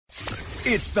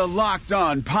It's the Locked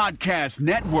On Podcast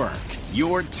Network,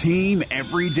 your team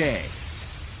every day.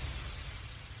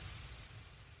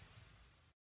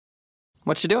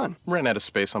 What you doing? Ran out of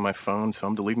space on my phone, so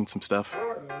I'm deleting some stuff.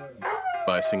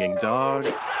 Bye, singing dog.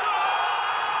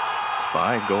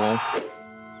 Bye, goal.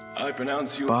 I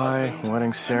pronounce you. Bye,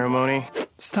 wedding ceremony.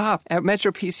 Stop. At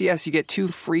Metro PCS, you get 2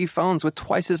 free phones with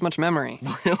twice as much memory.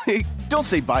 Really? Don't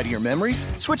say bye to your memories.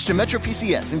 Switch to Metro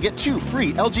PCS and get 2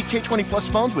 free LG K20 Plus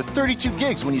phones with 32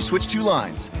 gigs when you switch 2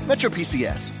 lines. Metro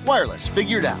PCS. Wireless.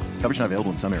 Figured out. Coverage not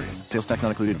available in some areas. Sales tax not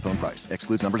included in phone price.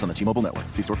 Excludes numbers on the T-Mobile network.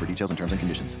 See store for details and terms and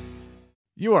conditions.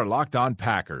 You are Locked On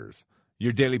Packers,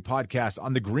 your daily podcast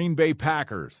on the Green Bay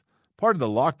Packers, part of the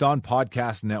Locked On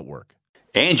Podcast Network.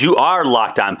 And you are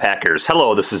Locked On Packers.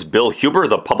 Hello, this is Bill Huber,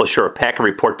 the publisher of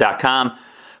PackerReport.com,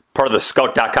 part of the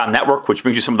Scout.com network, which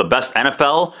brings you some of the best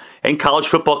NFL and college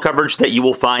football coverage that you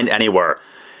will find anywhere.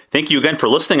 Thank you again for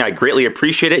listening. I greatly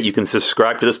appreciate it. You can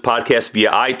subscribe to this podcast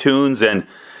via iTunes and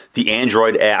the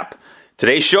Android app.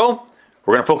 Today's show,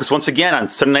 we're going to focus once again on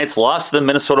Sunday night's loss to the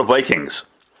Minnesota Vikings.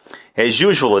 As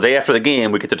usual, the day after the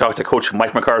game, we get to talk to Coach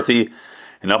Mike McCarthy,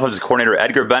 and offensive coordinator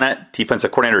Edgar Bennett,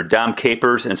 defensive coordinator Dom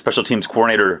Capers, and special teams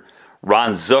coordinator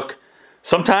Ron Zook.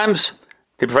 Sometimes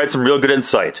they provide some real good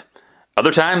insight.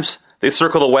 Other times, they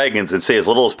circle the wagons and say as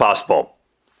little as possible.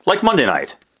 Like Monday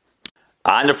night.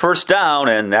 On to first down,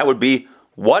 and that would be,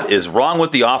 what is wrong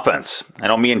with the offense? I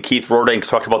know me and Keith Rodank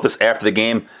talked about this after the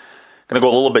game. Going to go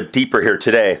a little bit deeper here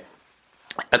today.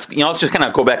 Let's just kind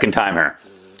of go back in time here.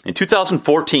 In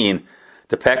 2014,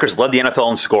 the Packers led the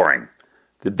NFL in scoring.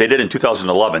 They did in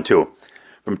 2011, too.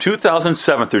 From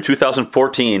 2007 through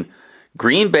 2014,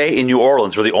 Green Bay and New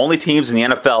Orleans were the only teams in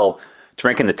the NFL to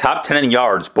rank in the top 10 in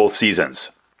yards both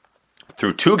seasons.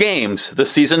 Through 2 games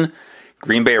this season,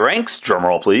 Green Bay ranks,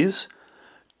 drumroll please,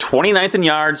 29th in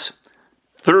yards,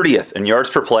 30th in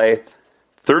yards per play,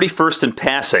 31st in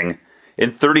passing,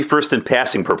 and 31st in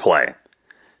passing per play.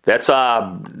 That's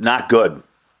not good.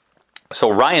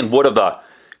 So Ryan Wood of the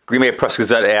Green Bay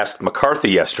Press-Gazette asked McCarthy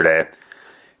yesterday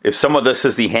if some of this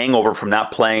is the hangover from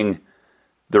not playing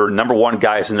their number one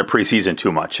guys in the preseason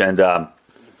too much. And,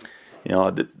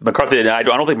 McCarthy, I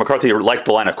don't think McCarthy liked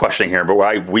the line of questioning here,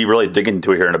 but we really dig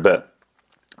into it here in a bit.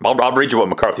 I'll read you what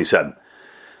McCarthy said.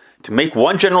 To make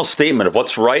one general statement of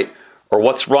what's right or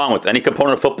what's wrong with any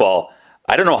component of football,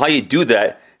 I don't know how you do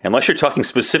that unless you're talking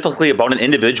specifically about an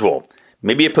individual,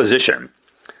 maybe a position.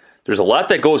 There's a lot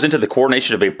that goes into the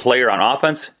coordination of a player on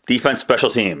offense, defense, special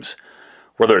teams.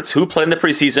 Whether it's who played in the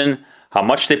preseason, how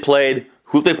much they played,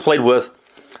 who they played with,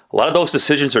 a lot of those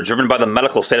decisions are driven by the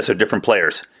medical status of different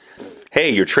players.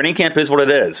 Hey, your training camp is what it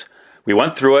is. We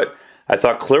went through it. I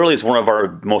thought clearly it's one of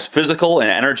our most physical and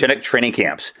energetic training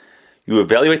camps. You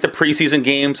evaluate the preseason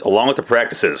games along with the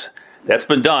practices. That's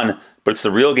been done, but it's the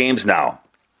real games now.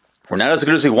 We're not as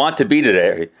good as we want to be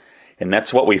today, and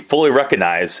that's what we fully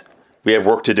recognize. We have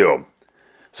work to do.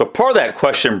 So part of that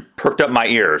question perked up my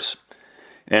ears.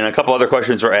 And a couple other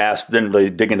questions were asked. Didn't really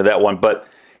dig into that one. But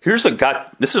this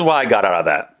is why I got out of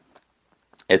that.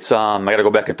 It's, I got to go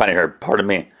back and find it here. Pardon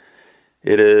me.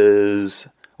 It is,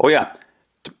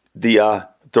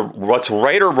 the what's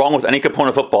right or wrong with any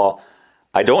component of football.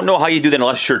 I don't know how you do that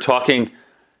unless you're talking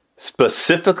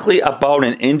specifically about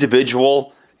an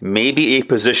individual, maybe a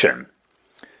position.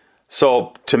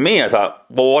 So to me, I thought,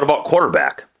 well, what about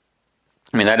quarterback?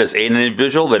 I mean, that is an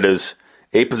individual, that is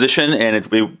a position, and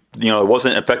it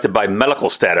wasn't affected by medical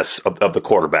status of the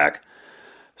quarterback.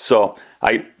 So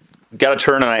I got a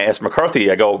turn and I asked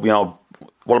McCarthy, I go,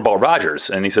 what about Rodgers?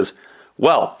 And he says,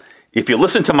 well, if you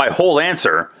listen to my whole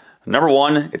answer, number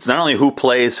one, it's not only who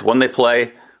plays, when they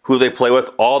play, who they play with,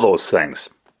 all those things.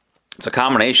 It's a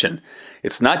combination.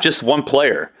 It's not just one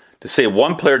player. To say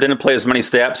one player didn't play as many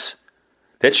snaps,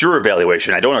 that's your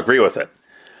evaluation. I don't agree with it.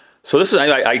 So this is,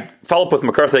 I follow up with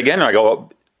McCarthy again, and I go,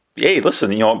 hey,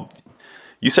 listen,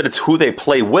 you said it's who they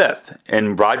play with,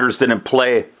 and Rodgers didn't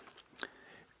play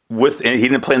with, he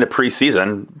didn't play in the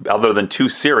preseason other than 2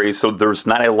 series, so there's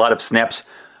not a lot of snaps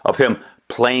of him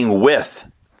playing with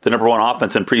the number one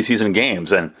offense in preseason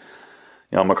games. And,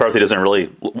 McCarthy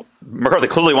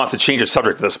clearly wants to change the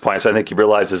subject at this point, so I think he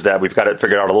realizes that we've got it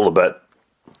figured out a little bit.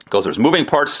 Because there's moving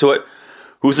parts to it,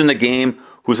 who's in the game,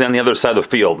 who's on the other side of the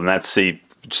field, and that's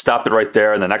stop it right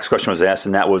there, and the next question was asked,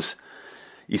 and that was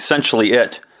essentially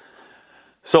it.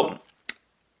 So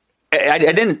I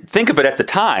didn't think of it at the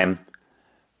time.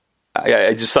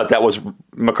 I just thought that was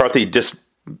McCarthy just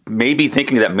maybe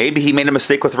thinking that maybe he made a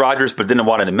mistake with Rodgers, but didn't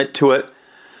want to admit to it.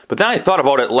 But then I thought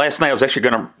about it last night. I was actually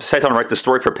going to sit down and write the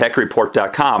story for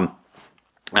PackerReport.com,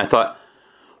 and I thought,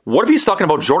 what if he's talking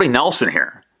about Jordy Nelson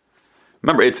here?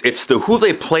 remember, it's the who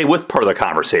they play with part of the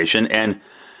conversation, and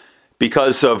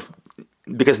because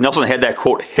Nelson had that,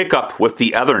 quote, hiccup with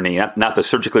the other knee, not the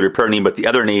surgically repaired knee, but the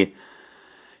other knee,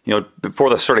 before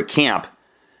the start of camp.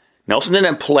 Nelson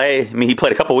didn't play. I mean, he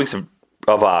played a couple weeks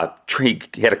he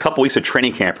had a couple weeks of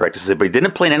training camp practices, but he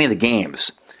didn't play in any of the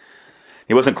games.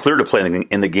 He wasn't cleared to play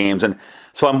in the games, and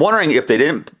so I'm wondering if they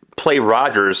didn't play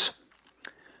Rodgers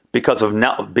because of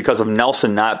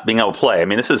Nelson not being able to play. I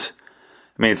mean, it's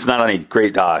not any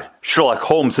great Sherlock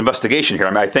Holmes investigation here. I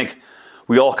mean, I think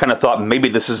we all kind of thought maybe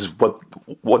this is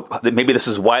maybe this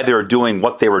is why they were doing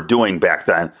what they were doing back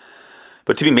then.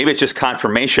 But to me, maybe it's just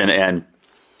confirmation, and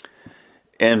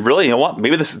really, you know what?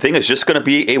 Maybe this thing is just going to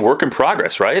be a work in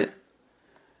progress, right?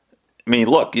 I mean,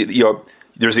 look,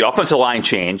 there's the offensive line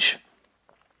change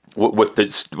with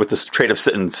this trade of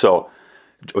Sitton, so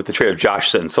with the trade of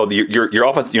Josh Sitton. So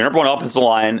your number one offensive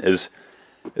line is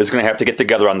going to have to get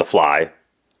together on the fly.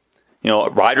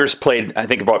 Rodgers played, I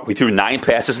think we threw 9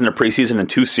 passes in the preseason in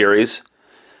 2 series.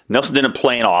 Nelson didn't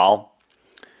play at all.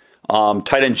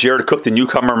 Tight end Jared Cook, the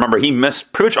newcomer, remember, he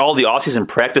missed pretty much all the offseason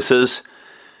practices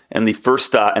and the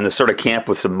first and the start of camp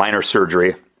with some minor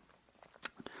surgery.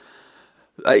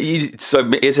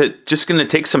 So is it just going to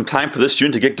take some time for this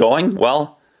unit to get going?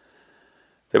 Well,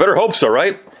 they better hope so,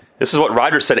 right? This is what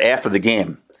Rodgers said after the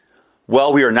game.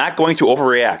 Well, we are not going to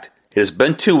overreact. It has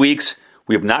been 2 weeks.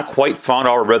 We have not quite found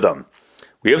our rhythm.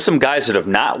 We have some guys that have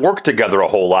not worked together a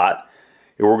whole lot,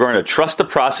 and we're going to trust the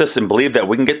process and believe that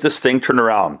we can get this thing turned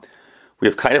around. We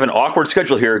have kind of an awkward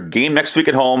schedule here. Game next week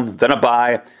at home, then a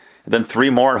bye, and then 3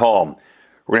 more at home.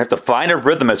 We're going to have to find a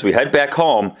rhythm as we head back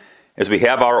home as we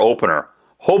have our opener.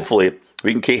 Hopefully,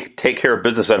 we can take care of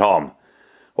business at home.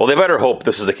 Well, they better hope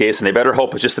this is the case, and they better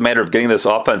hope it's just a matter of getting this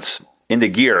offense into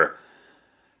gear,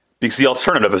 because the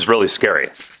alternative is really scary.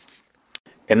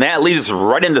 And that leads us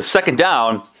right into second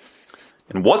down.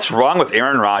 And what's wrong with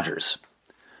Aaron Rodgers?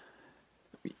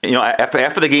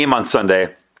 After the game on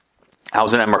Sunday, I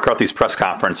was in at McCarthy's press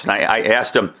conference, and I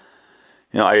asked him,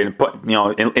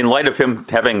 in light of him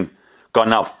having gone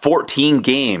now 14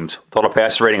 games without a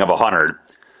passer rating of 100,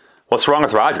 what's wrong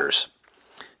with Rodgers?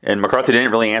 And McCarthy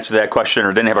didn't really answer that question,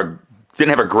 or didn't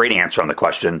have a great answer on the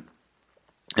question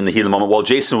in the heat of the moment. Well,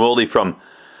 Jason Wilde from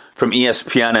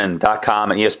ESPN and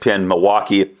 .com and ESPN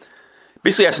Milwaukee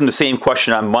basically asked him the same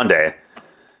question on Monday.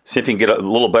 See if you can get a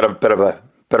little bit of a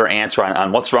better answer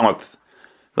on what's wrong with.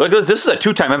 Look, this is a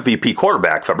 2-time MVP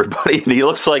quarterback for everybody, and he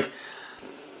looks like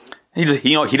he doesn't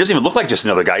even look like just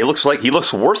another guy. He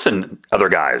looks worse than other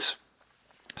guys.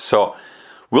 So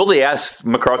Wilde asked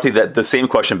McCarthy the same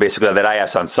question basically that I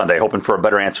asked on Sunday, hoping for a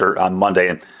better answer on Monday.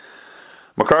 And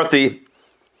McCarthy,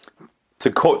 to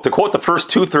quote the first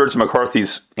 2/3 of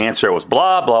McCarthy's answer was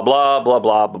blah blah blah blah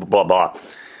blah blah blah blah.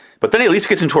 But then he at least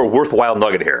gets into a worthwhile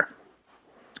nugget here.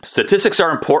 Statistics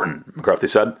are important, McCarthy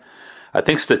said. I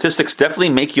think statistics definitely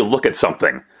make you look at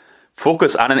something.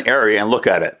 Focus on an area and look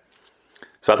at it.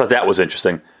 So I thought that was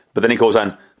interesting. But then he goes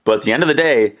on, but at the end of the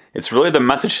day, it's really the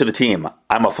message to the team.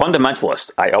 I'm a fundamentalist.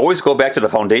 I always go back to the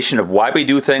foundation of why we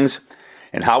do things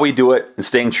and how we do it and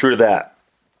staying true to that.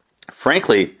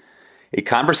 Frankly, a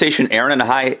conversation Aaron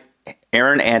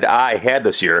and I had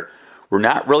this year, we're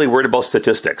not really worried about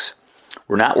statistics.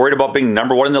 We're not worried about being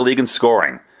number 1 in the league in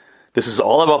scoring. This is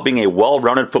all about being a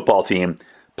well-rounded football team,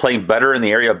 playing better in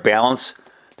the area of balance,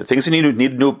 the things we need to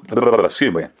do.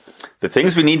 The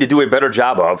things we need to do a better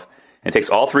job of, and it takes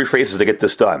all 3 phases to get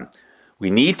this done. We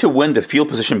need to win the field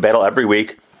position battle every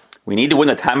week. We need to win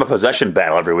the time of possession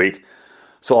battle every week.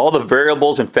 So all the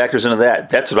variables and factors into that,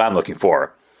 that's what I'm looking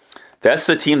for. That's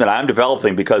the team that I'm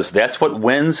developing, because that's what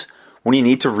wins when you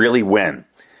need to really win.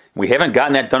 We haven't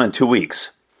gotten that done in 2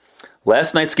 weeks.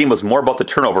 Last night's game was more about the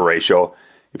turnover ratio,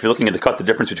 if you're looking at the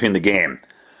difference between the game.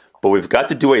 But we've got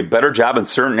to do a better job in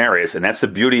certain areas, and that's the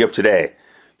beauty of today.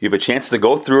 You have a chance to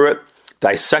go through it,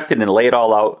 dissect it, and lay it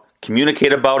all out,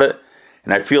 communicate about it,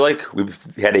 and I feel like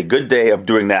we've had a good day of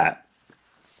doing that.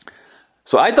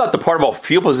 So I thought the part about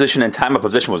field position and time of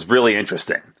possession was really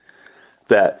interesting.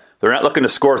 That they're not looking to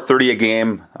score 30 a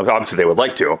game. Obviously, they would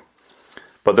like to,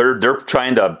 but they're probably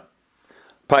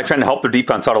trying to help their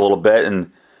defense out a little bit,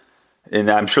 and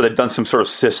I'm sure they've done some sort of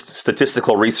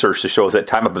statistical research that shows that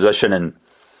time of possession and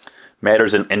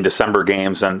matters in December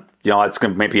games, and it's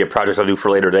going to maybe a project I'll do for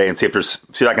later today and see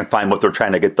if I can find what they're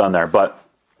trying to get done there. But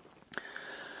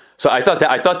so I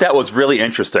thought that was really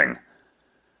interesting.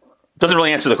 Doesn't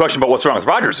really answer the question about what's wrong with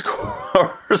Rodgers, of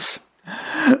course,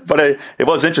 but it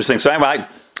was interesting. So I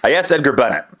asked Edgar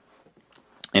Bennett.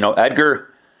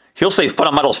 Edgar, he'll say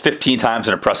fundamentals 15 times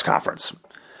in a press conference.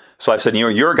 So I said,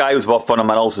 you're a guy who's about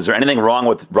fundamentals. Is there anything wrong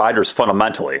with Rodgers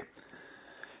fundamentally?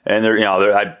 And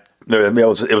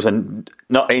it was a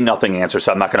nothing answer,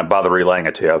 so I'm not going to bother relaying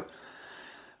it to you.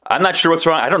 I'm not sure what's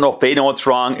wrong. I don't know if they know what's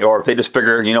wrong or if they just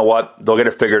figure, you know what, they'll get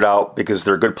it figured out because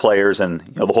they're good players and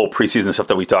the whole preseason stuff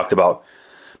that we talked about.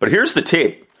 But here's the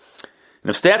tape. And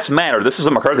if stats matter, this is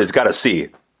what McCarthy's got to see.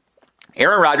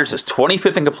 Aaron Rodgers is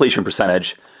 25th in completion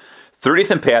percentage,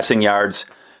 30th in passing yards,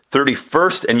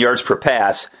 31st in yards per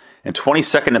pass, and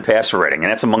 22nd in passer rating.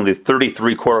 And that's among the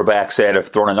 33 quarterbacks that have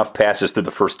thrown enough passes through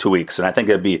the first 2 weeks. And I think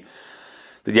it'd be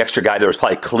the extra guy there was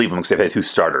probably Cleveland because they've had 2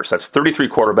 starters. That's 33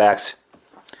 quarterbacks.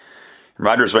 And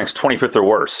Rodgers ranks 25th or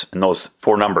worse in those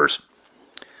 4 numbers.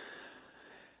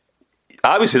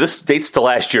 Obviously, this dates to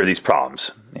last year, these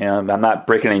problems. And I'm not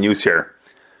breaking any news here.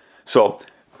 So,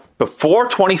 before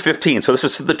 2015, so this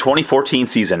is the 2014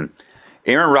 season,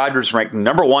 Aaron Rodgers ranked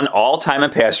number 1 all-time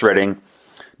in pass rating,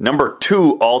 number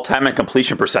 2 all-time in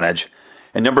completion percentage,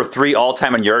 and number 3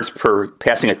 all-time in yards per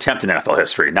passing attempt in NFL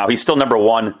history. Now, he's still number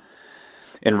 1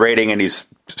 in rating, and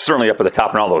he's certainly up at the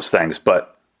top in all those things.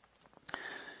 But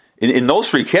in those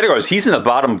 3 categories, he's in the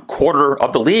bottom quarter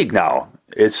of the league now.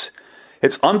 It's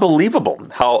unbelievable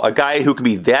how a guy who can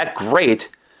be that great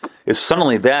is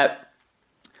suddenly that.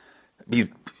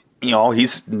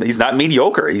 He's not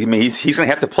mediocre. I mean, he's going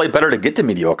to have to play better to get to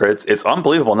mediocre. It's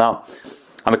unbelievable. Now,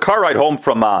 on the car ride home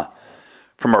from our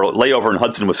layover in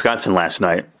Hudson, Wisconsin last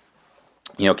night,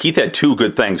 Keith had 2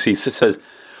 good things. He said,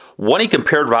 one, he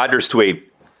compared Rodgers to a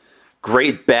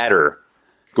great batter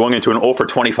going into an 0 for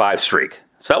 25 streak.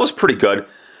 So that was pretty good.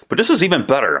 But this was even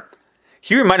better.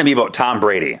 He reminded me about Tom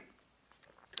Brady.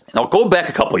 Now, go back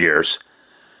a couple years.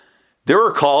 There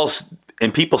were calls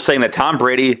and people saying that Tom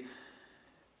Brady,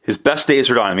 his best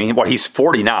days are done. I mean, he's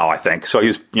 40 now, I think. So he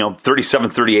was, 37,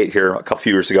 38 here a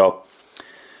couple years ago.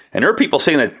 And there were people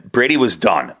saying that Brady was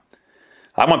done.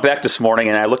 I went back this morning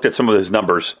and I looked at some of his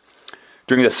numbers.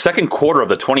 During the second quarter of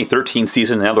the 2013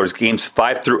 season, in other words, games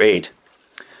 5 through 8,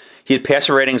 he had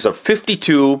passer ratings of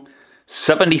 52,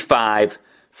 75,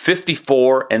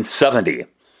 54, and 70,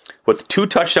 with 2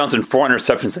 touchdowns and 4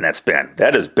 interceptions in that span.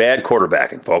 That is bad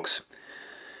quarterbacking, folks.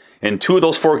 In 2 of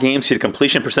those 4 games, he had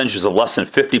completion percentages of less than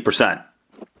 50%.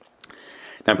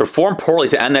 Now, performed poorly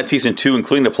to end that season, too,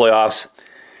 including the playoffs,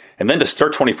 and then to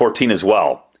start 2014 as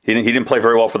well. He didn't play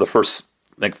very well for the first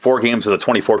 4 games of the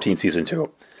 2014 season,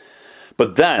 too.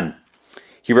 But then,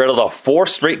 he rattled off 4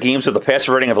 straight games with a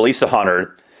passer rating of at least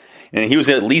 100, and he was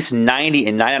at least 90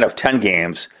 in 9 out of 10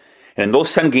 games. And in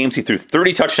those 10 games, he threw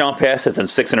 30 touchdown passes and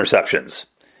 6 interceptions.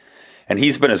 And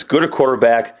he's been as good a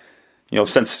quarterback,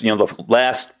 since the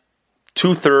last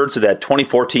 2/3 of that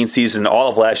 2014 season, all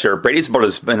of last year. Brady's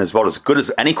been about as good as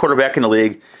any quarterback in the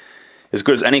league, as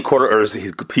good as any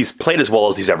he's played as well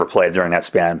as he's ever played during that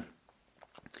span.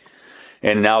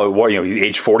 And now, he's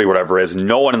age 40, whatever it is.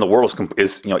 No one in the world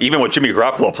is even with Jimmy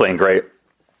Garoppolo playing great,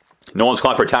 no one's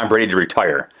calling for Tom Brady to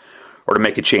retire or to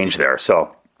make a change there.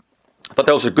 So I thought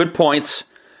those are good points,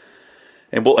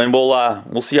 and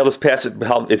we'll see how this passes.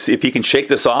 If he can shake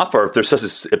this off, or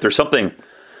if there's something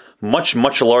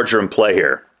much larger in play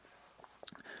here.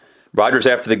 Rodgers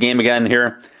after the game again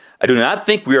here. I do not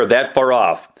think we are that far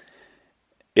off.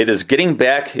 It is getting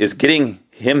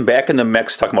him back in the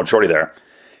mix. Talking about Jordy there,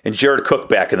 and Jared Cook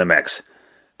back in the mix.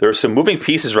 There are some moving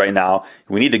pieces right now.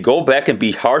 We need to go back and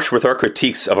be harsh with our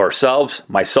critiques of ourselves,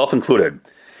 myself included.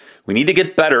 We need to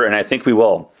get better, and I think we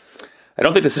will. I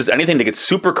don't think this is anything to get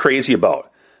super crazy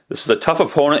about. This is a tough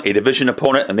opponent, a division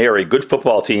opponent, and they are a good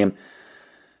football team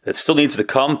that still needs to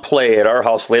come play at our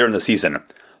house later in the season.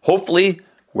 Hopefully,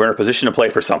 we're in a position to play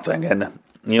for something. And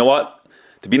you know what?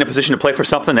 To be in a position to play for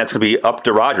something, that's going to be up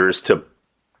to Rodgers to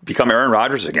become Aaron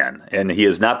Rodgers again. And he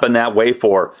has not been that way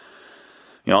for,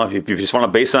 if you just want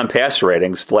to base it on passer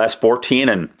ratings, the last 14.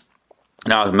 And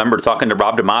now I remember talking to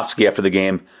Rob Domofsky after the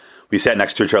game. We sat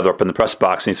next to each other up in the press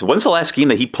box, and he said, when's the last game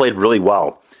that he played really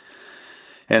well?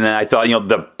 And then I thought,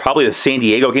 probably the San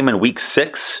Diego game in week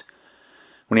 6,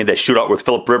 when he had that shootout with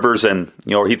Phillip Rivers, and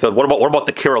he thought, what about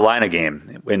the Carolina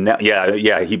game? And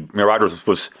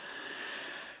Rodgers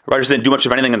didn't do much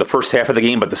of anything in the first half of the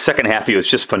game, but the second half he was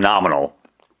just phenomenal.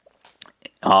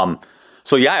 I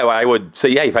would say,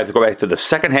 you have to go back to the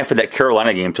second half of that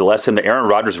Carolina game to the last time that Aaron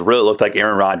Rodgers really looked like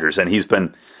Aaron Rodgers, and he's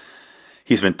been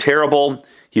terrible.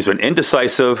 He's been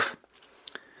indecisive,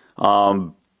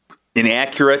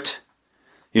 inaccurate.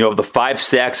 Of the 5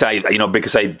 sacks,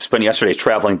 because I spent yesterday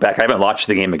traveling back, I haven't watched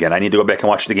the game again. I need to go back and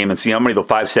watch the game and see how many of the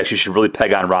 5 sacks you should really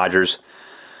peg on Rodgers.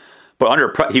 But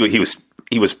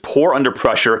he was poor under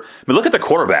pressure. I mean, look at the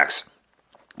quarterbacks.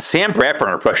 Sam Bradford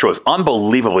under pressure was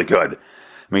unbelievably good.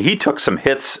 I mean, he took some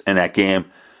hits in that game.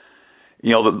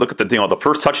 Look at the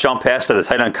first touchdown pass to the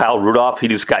tight end Kyle Rudolph. He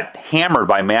just got hammered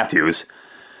by Matthews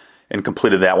and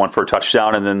completed that one for a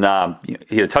touchdown. And then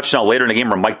he had a touchdown later in the game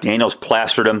where Mike Daniels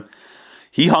plastered him.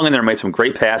 He hung in there and made some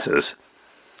great passes.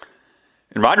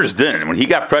 And Rodgers didn't. When he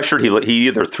got pressured, he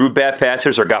either threw bad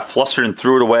passes or got flustered and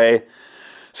threw it away.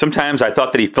 Sometimes I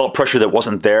thought that he felt pressure that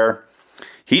wasn't there.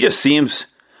 He just seems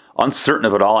uncertain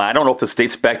of it all. And I don't know if this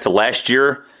dates back to last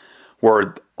year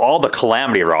where all the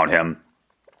calamity around him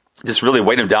just really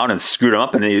weighed him down and screwed him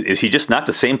up. And is he just not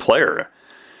the same player?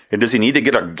 And does he need to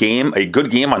get a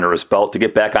good game under his belt to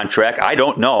get back on track? I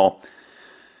don't know.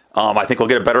 I think we'll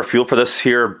get a better feel for this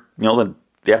here,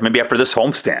 maybe after this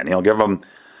homestand. Give him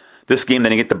this game,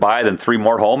 then you get to bye, then 3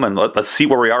 more home, and let's see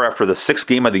where we are after the 6th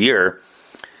game of the year.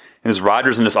 And is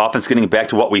Rodgers and this offense getting back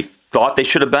to what we thought they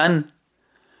should have been?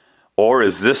 Or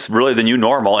is this really the new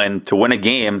normal? And to win a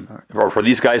game, or for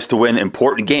these guys to win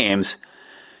important games,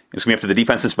 it's going to be up to the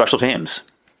defense and special teams.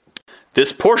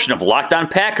 This portion of Locked On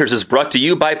Packers is brought to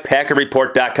you by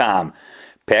PackerReport.com.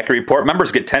 Packer Report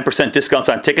members get 10% discounts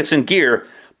on tickets and gear,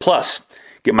 plus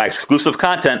get my exclusive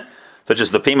content, such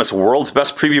as the famous World's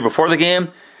Best Preview before the game,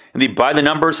 and the By the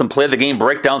Numbers and Play the Game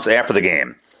breakdowns after the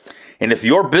game. And if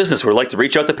your business would like to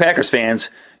reach out to Packers fans,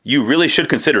 you really should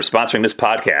consider sponsoring this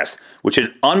podcast, which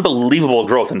had unbelievable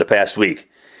growth in the past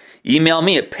week. Email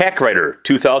me at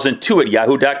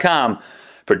packwriter2002@yahoo.com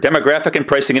for demographic and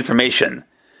pricing information.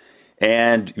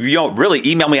 And really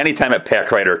email me anytime at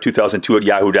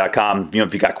packwriter2002@yahoo.com.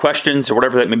 If you got questions or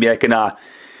whatever that maybe I can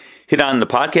hit on in the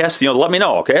podcast, let me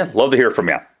know, okay? Love to hear from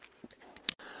you.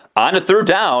 On to third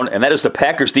down, and that is the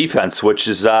Packers defense, which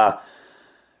has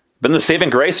been the saving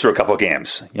grace for a couple of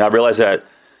games. I realize that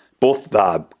both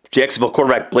Jacksonville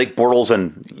quarterback Blake Bortles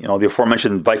and the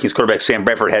aforementioned Vikings quarterback Sam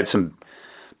Bradford had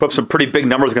put up some pretty big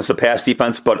numbers against the pass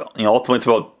defense, but ultimately it's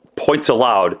about points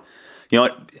allowed.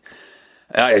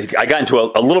 I got into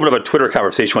a little bit of a Twitter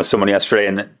conversation with someone yesterday,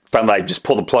 and finally I just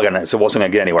pulled the plug on it, so it wasn't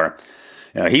going to get anywhere.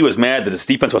 He was mad that his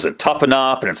defense wasn't tough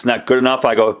enough and it's not good enough.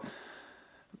 I go,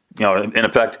 in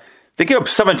effect, they gave up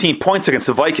 17 points against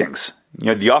the Vikings.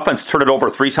 The offense turned it over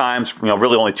 3 times.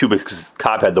 Really only 2 because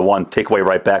Cobb had the 1 takeaway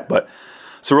right back. But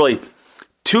so really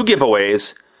 2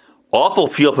 giveaways, awful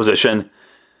field position,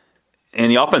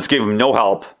 and the offense gave them no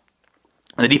help.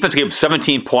 And the defense gave them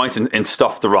 17 points and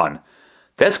stuffed the run.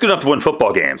 That's good enough to win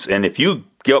football games. And if you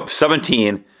give up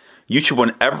 17, you should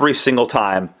win every single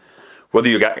time. Whether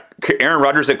you got Aaron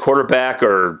Rodgers at quarterback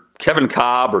or Kevin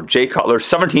Cobb or Jay Cutler,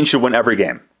 17 should win every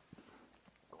game.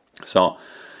 So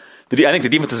I think the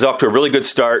defense is off to a really good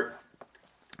start.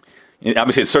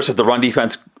 Obviously, it starts with the run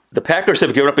defense. The Packers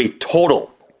have given up a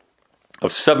total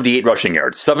of 78 rushing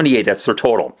yards. 78, that's their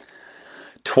total.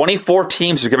 24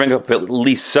 teams are giving up at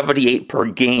least 78 per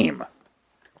game.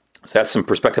 So that's some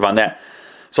perspective on that.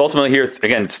 So ultimately here,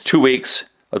 again, it's 2 weeks.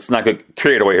 Let's not get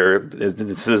carried away here.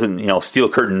 This isn't, Steel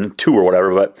Curtain 2 or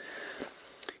whatever, but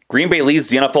Green Bay leads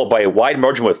the NFL by a wide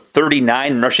margin with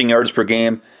 39 rushing yards per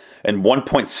game and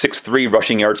 1.63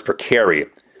 rushing yards per carry.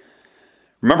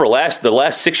 Remember, the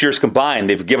last 6 years combined,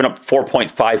 they've given up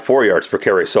 4.54 yards per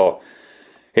carry. So,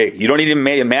 hey, you don't need to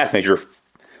be a math major.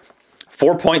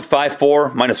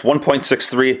 4.54 minus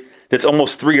 1.63, that's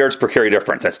almost 3 yards per carry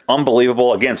difference. That's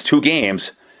unbelievable. Again, it's 2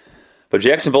 games. But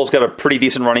Jacksonville's got a pretty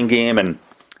decent running game, and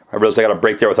I realize they got a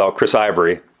break there without Chris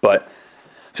Ivory. But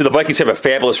so the Vikings have a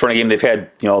fabulous running game. They've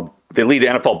had, they lead the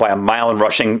NFL by a mile in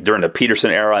rushing during the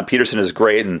Peterson era, and Peterson is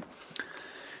great. And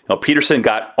Peterson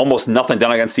got almost nothing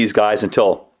done against these guys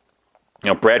until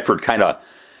Bradford kind of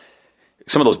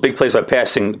some of those big plays by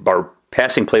passing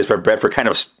plays by Bradford kind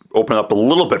of opened up a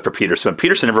little bit for Peterson. But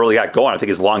Peterson never really got going. I think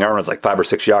his long arm was like 5 or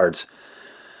 6 yards.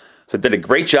 So they did a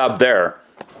great job there.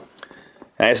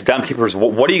 And I asked Dom Capers,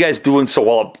 what are you guys doing so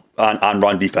well on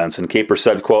run defense? And Capers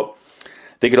said, quote,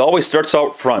 it always starts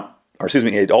up front. I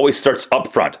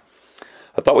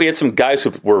thought we had some guys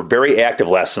who were very active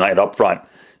last night up front.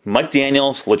 Mike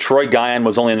Daniels, LaTroy Guion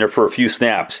was only in there for a few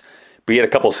snaps, but he had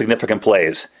a couple of significant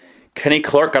plays. Kenny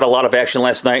Clark got a lot of action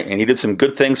last night, and he did some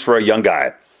good things for a young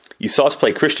guy. You saw us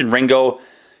play Christian Ringo.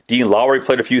 Dean Lowry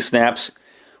played a few snaps.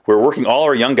 We're working all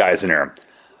our young guys in there.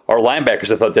 Our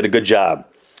linebackers, I thought, did a good job.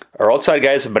 Our outside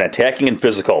guys have been attacking and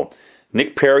physical.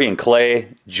 Nick Perry and Clay.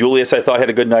 Julius, I thought, had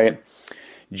a good night.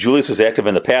 Julius was active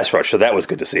in the pass rush, so that was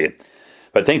good to see.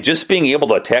 But I think just being able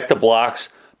to attack the blocks,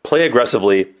 play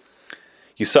aggressively.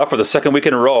 You saw for the second week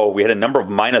in a row, we had a number of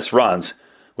minus runs,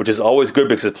 which is always good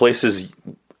because it places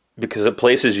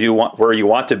you where you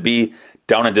want to be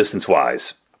down and distance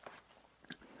wise.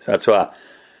 So that's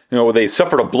they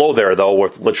suffered a blow there though.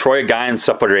 With LaTroy Guion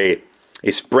suffered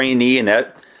a sprained knee, and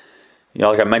that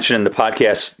like I mentioned in the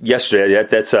podcast yesterday,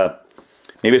 that's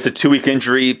Maybe it's a 2-week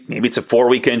injury. Maybe it's a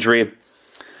 4-week injury.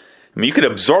 I mean, you could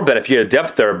absorb that if you had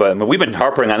depth there, but I mean, we've been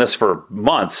harping on this for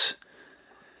months.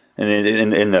 And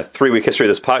in the 3-week history of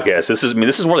this podcast,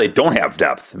 this is where they don't have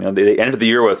depth. I mean, they ended the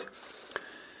year with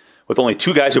only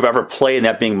 2 guys who've ever played, and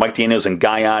that being Mike Daniels and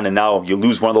Guyon, and now you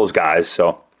lose one of those guys.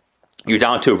 So you're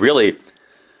down to really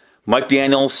Mike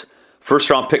Daniels,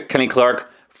 first-round pick Kenny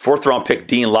Clark, fourth-round pick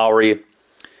Dean Lowry,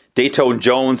 Dayton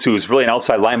Jones, who's really an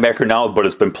outside linebacker now, but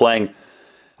has been playing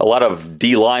a lot of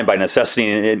D-line by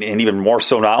necessity, and even more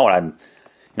so now. And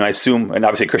I assume, and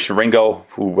obviously Christian Ringo,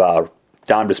 who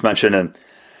Don just mentioned, and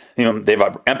they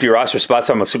have empty roster spots.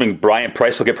 So I'm assuming Brian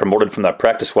Price will get promoted from the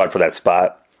practice squad for that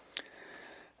spot.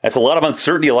 That's a lot of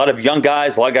uncertainty, a lot of young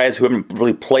guys, a lot of guys who haven't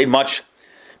really played much.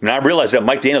 I mean, I realize that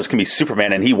Mike Daniels can be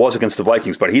Superman, and he was against the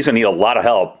Vikings, but he's going to need a lot of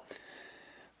help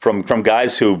from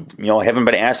guys who haven't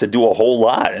been asked to do a whole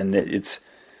lot. And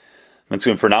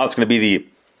for now, it's going to be the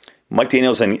Mike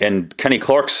Daniels and Kenny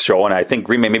Clark's show, and I think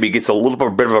Green Bay maybe gets a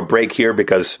little bit of a break here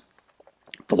because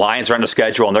the Lions are on the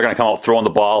schedule, and they're going to come out throwing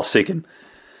the ball, so you can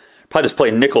probably just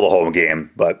play nickel the whole game,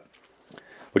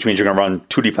 which means you're going to run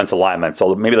 2 defensive linemen.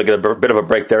 So maybe they'll get a bit of a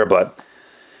break there. But,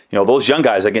 those young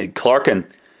guys, again, Clark and,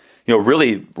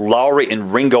 really Lowry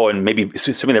and Ringo, and maybe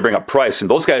assuming they bring up Price, and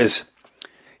those guys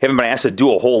haven't been asked to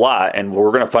do a whole lot, and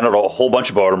we're going to find out a whole bunch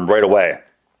about them right away.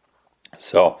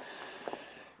 So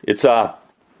it's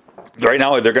right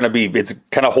now it's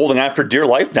kind of holding on for dear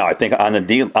life now, I think, on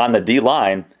the D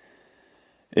line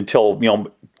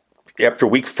until after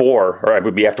week 4, or it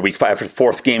would be after week 5, after the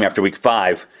 4th game after week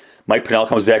 5. Mike Pennell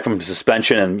comes back from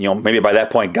suspension, and maybe by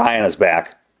that point Guyon is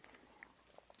back.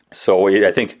 So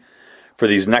I think for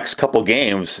these next couple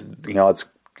games, it's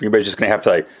Green Bay's just going to have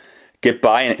to get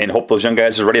by and hope those young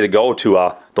guys are ready to go to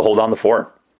hold down the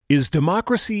fort. Is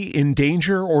democracy in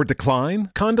danger or decline?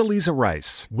 Condoleezza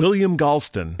Rice, William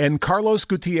Galston, and Carlos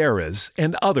Gutierrez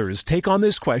and others take on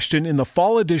this question in the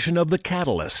fall edition of The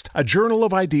Catalyst, a journal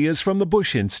of ideas from the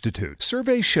Bush Institute.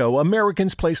 Surveys show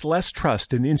Americans place less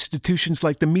trust in institutions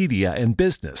like the media and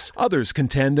business. Others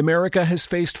contend America has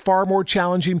faced far more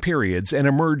challenging periods and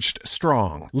emerged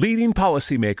strong. Leading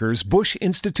policymakers, Bush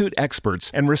Institute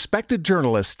experts, and respected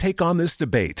journalists take on this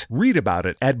debate. Read about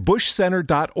it at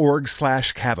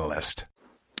bushcenter.org/catalyst.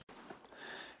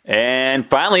 And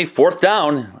finally, 4th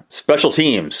down, special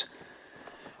teams.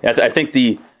 I think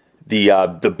the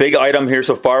big item here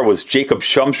so far was Jacob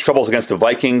Shum's troubles against the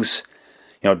Vikings.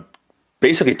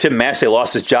 Basically Tim Massey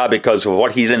lost his job because of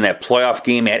what he did in that playoff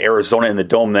game at Arizona in the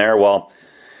Dome there. Well,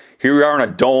 here we are in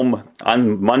a Dome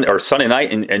on Monday or Sunday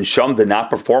night, and Shum did not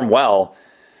perform well.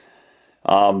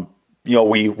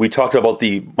 We talked about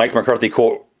the Mike McCarthy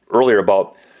quote earlier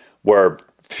about where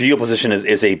field position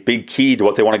is a big key to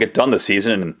what they want to get done this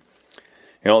season.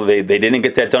 And, they didn't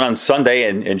get that done on Sunday,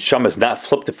 and Shum has not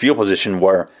flipped the field position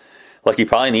like he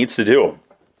probably needs to do.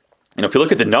 If you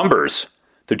look at the numbers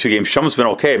through 2 games, Shum's been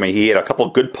okay. I mean, he had a couple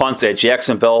good punts at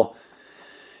Jacksonville,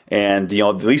 and,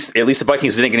 at least the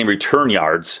Vikings didn't get any return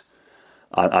yards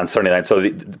on Sunday night.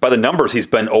 So by the numbers, he's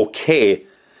been okay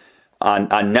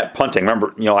on net punting.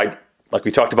 Remember, like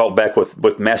we talked about back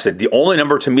with Massey, the only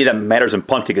number to me that matters in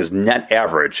punting is net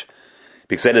average,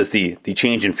 because that is the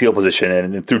change in field position.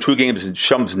 And through 2 games,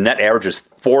 Shum's net average is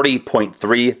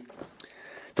 40.3.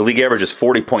 The league average is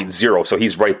 40.0, so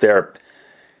he's right there.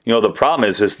 The problem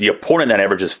is the opponent net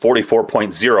average is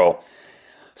 44.0.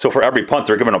 So for every punt,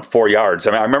 they're giving up 4 yards.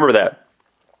 I mean, I remember that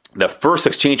the first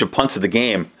exchange of punts of the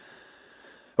game,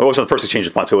 it wasn't the first exchange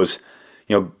of punts, it was,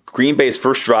 Green Bay's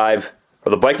first drive, or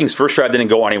the Vikings' first drive didn't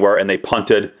go anywhere, and they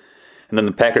punted, and then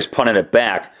the Packers punted it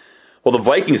back. Well, the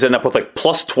Vikings ended up with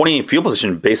plus 20 in field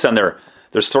position based on their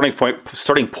starting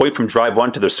point from drive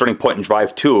 1 to their starting point in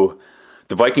drive 2.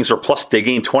 The Vikings are they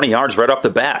gained 20 yards right off the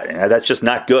bat. That's just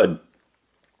not good.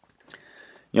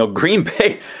 Green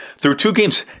Bay, through 2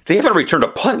 games, they haven't returned a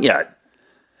punt yet.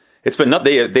 It's been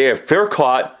they have fair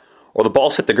caught, or the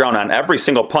ball's hit the ground on every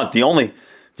single punt. The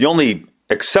only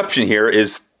exception here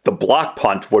is the block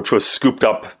punt, which was scooped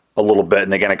up a little bit,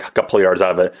 and they got a couple of yards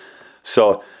out of it.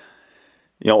 So,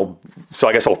 so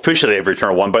I guess officially they've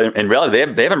returned one, but in reality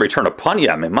they haven't returned a punt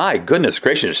yet. I mean, my goodness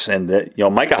gracious! And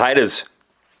Micah Hyde his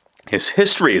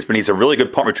history has been he's a really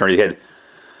good punt returner. He had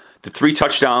the 3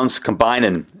 touchdowns combined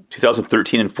in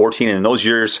 2013 and 14, and in those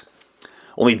years,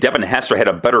 only Devin Hester had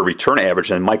a better return average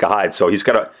than Micah Hyde. So he's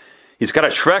got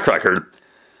a track record.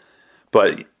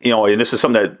 But and this is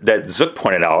something that Zook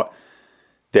pointed out,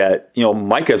 that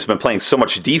Micah's been playing so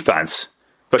much defense,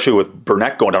 especially with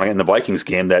Burnett going down in the Vikings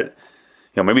game, that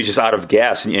maybe he's just out of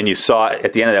gas. And you saw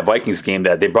at the end of that Vikings game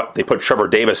that they put Trevor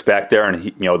Davis back there, and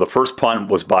the first punt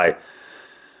was by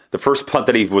The first punt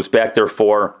that he was back there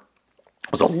for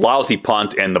was a lousy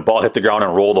punt, and the ball hit the ground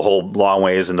and rolled a whole long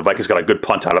ways, and the Vikings got a good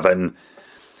punt out of it. And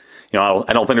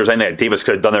I don't think there's anything that Davis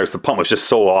could have done there, because the punt was just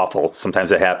so awful. Sometimes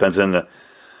that happens. And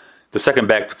the second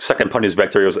punt he was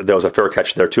back there, there was a fair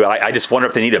catch there too. I just wonder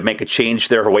if they need to make a change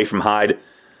there away from Hyde,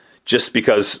 just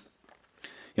because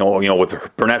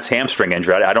with Burnett's hamstring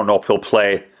injury, I don't know if he'll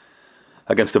play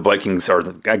against the Vikings or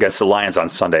against the Lions on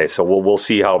Sunday. So we'll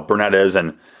see how Burnett is,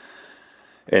 and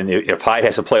if Hyde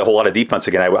has to play a whole lot of defense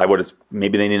again, I would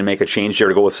maybe they need to make a change there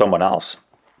to go with someone else.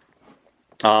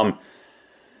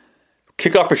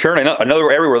 Kickoff return,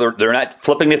 another area where they're not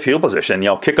flipping the field position.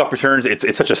 Kickoff returns,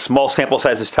 it's such a small sample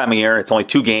size this time of year. It's only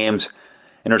 2 games,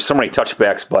 and there's so many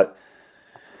touchbacks. But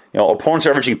opponents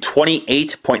are averaging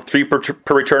 28.3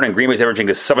 per return, and Green Bay's averaging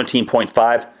to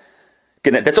 17.5.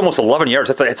 Again, that's almost 11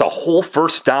 yards. That's a whole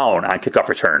first down on kickoff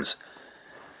returns.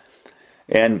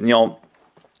 And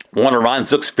one of Ron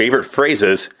Zook's favorite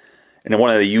phrases, and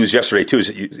one that they used yesterday too,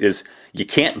 is you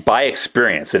can't buy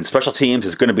experience. And special teams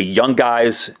is going to be young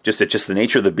guys. It's just the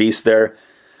nature of the beast there.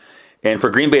 And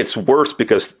for Green Bay, it's worse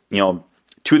because 2 of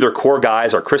their core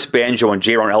guys are Chris Banjo and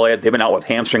Jaron Elliott. They've been out with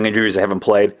hamstring injuries. They haven't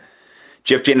played.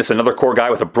 Jeff Janis, another core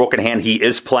guy with a broken hand. He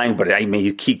is playing, but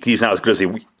he's not as good as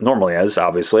he normally is,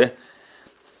 obviously.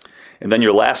 And then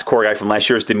your last core guy from last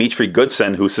year is Dimitri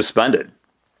Goodson, who's suspended.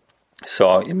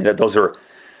 So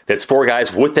that's 4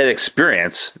 guys with that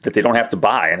experience that they don't have to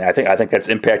buy, and I think that's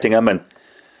impacting them. And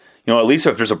at least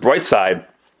if there's a bright side,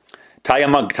 Ty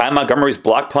Montgomery's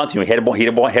block punt, he had one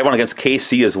against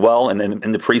KC as well in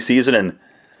the preseason, and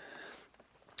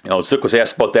Zook was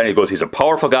asked about that, and he goes, he's a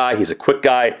powerful guy, he's a quick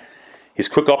guy, he's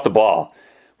quick off the ball.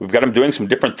 We've got him doing some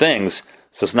different things,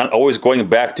 so it's not always going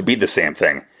back to be the same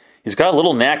thing. He's got a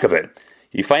little knack of it.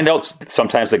 You find out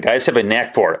sometimes that guys have a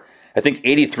knack for it. I think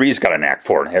 83's got a knack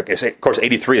for it. Of course,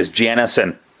 83 is Janis,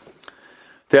 and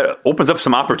that opens up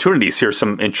some opportunities here,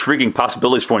 some intriguing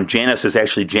possibilities for when Janis is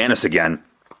actually Janis again,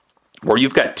 where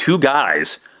you've got 2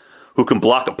 guys who can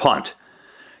block a punt.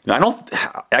 I don't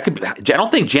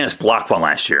think Janis blocked one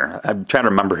last year. I'm trying to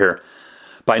remember here,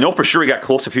 but I know for sure he got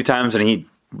close a few times, and he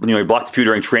blocked a few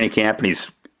during training camp, and he's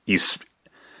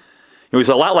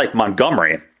a lot like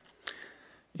Montgomery.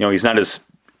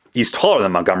 He's taller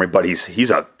than Montgomery, but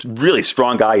he's a really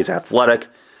strong guy. He's athletic.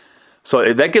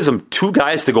 So that gives him 2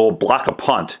 guys to go block a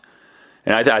punt.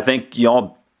 And I think,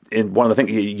 in one of the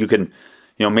things you can,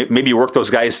 maybe work those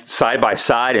guys side by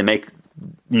side and make,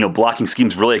 blocking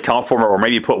schemes really account for them, or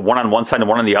maybe put one on one side and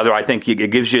one on the other. I think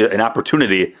it gives you an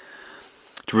opportunity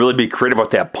to really be creative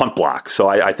with that punt block. So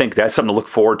I think that's something to look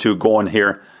forward to going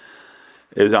here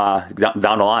is down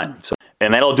the line.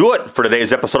 And that'll do it for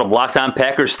today's episode of Locked On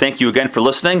Packers. Thank you again for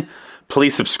listening.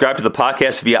 Please subscribe to the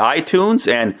podcast via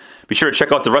iTunes, and be sure to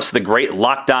check out the rest of the great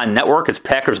Locked On Network. It's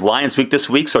Packers Lions week this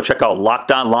week, so check out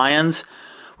Locked On Lions.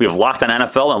 We have Locked On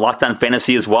NFL and Locked On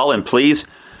Fantasy as well. And please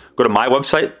go to my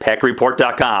website,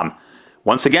 PackerReport.com.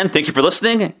 Once again, thank you for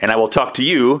listening, and I will talk to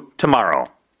you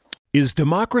tomorrow. Is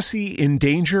democracy in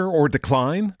danger or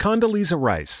decline? Condoleezza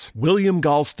Rice, William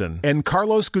Galston, and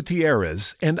Carlos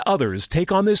Gutierrez and others take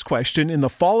on this question in the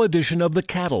fall edition of The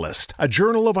Catalyst, a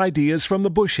journal of ideas from the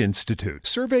Bush Institute.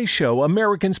 Surveys show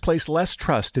Americans place less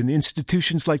trust in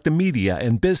institutions like the media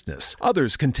and business.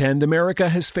 Others contend America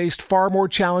has faced far more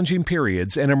challenging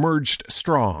periods and emerged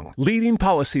strong. Leading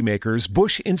policymakers,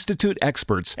 Bush Institute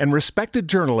experts, and respected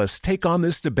journalists take on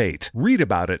this debate. Read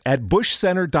about it at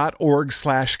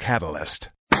bushcenter.org/catalyst. Thanks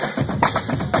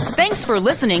for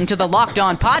listening to the Locked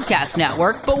On Podcast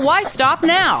Network, but why stop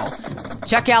now?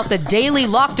 Check out the daily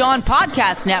Locked On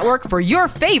Podcast Network for your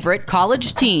favorite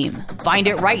college team. Find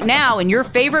it right now in your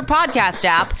favorite podcast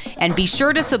app, and be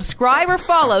sure to subscribe or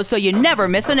follow so you never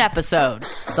miss an episode.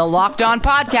 The Locked On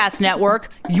Podcast Network,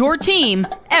 your team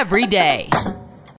every day.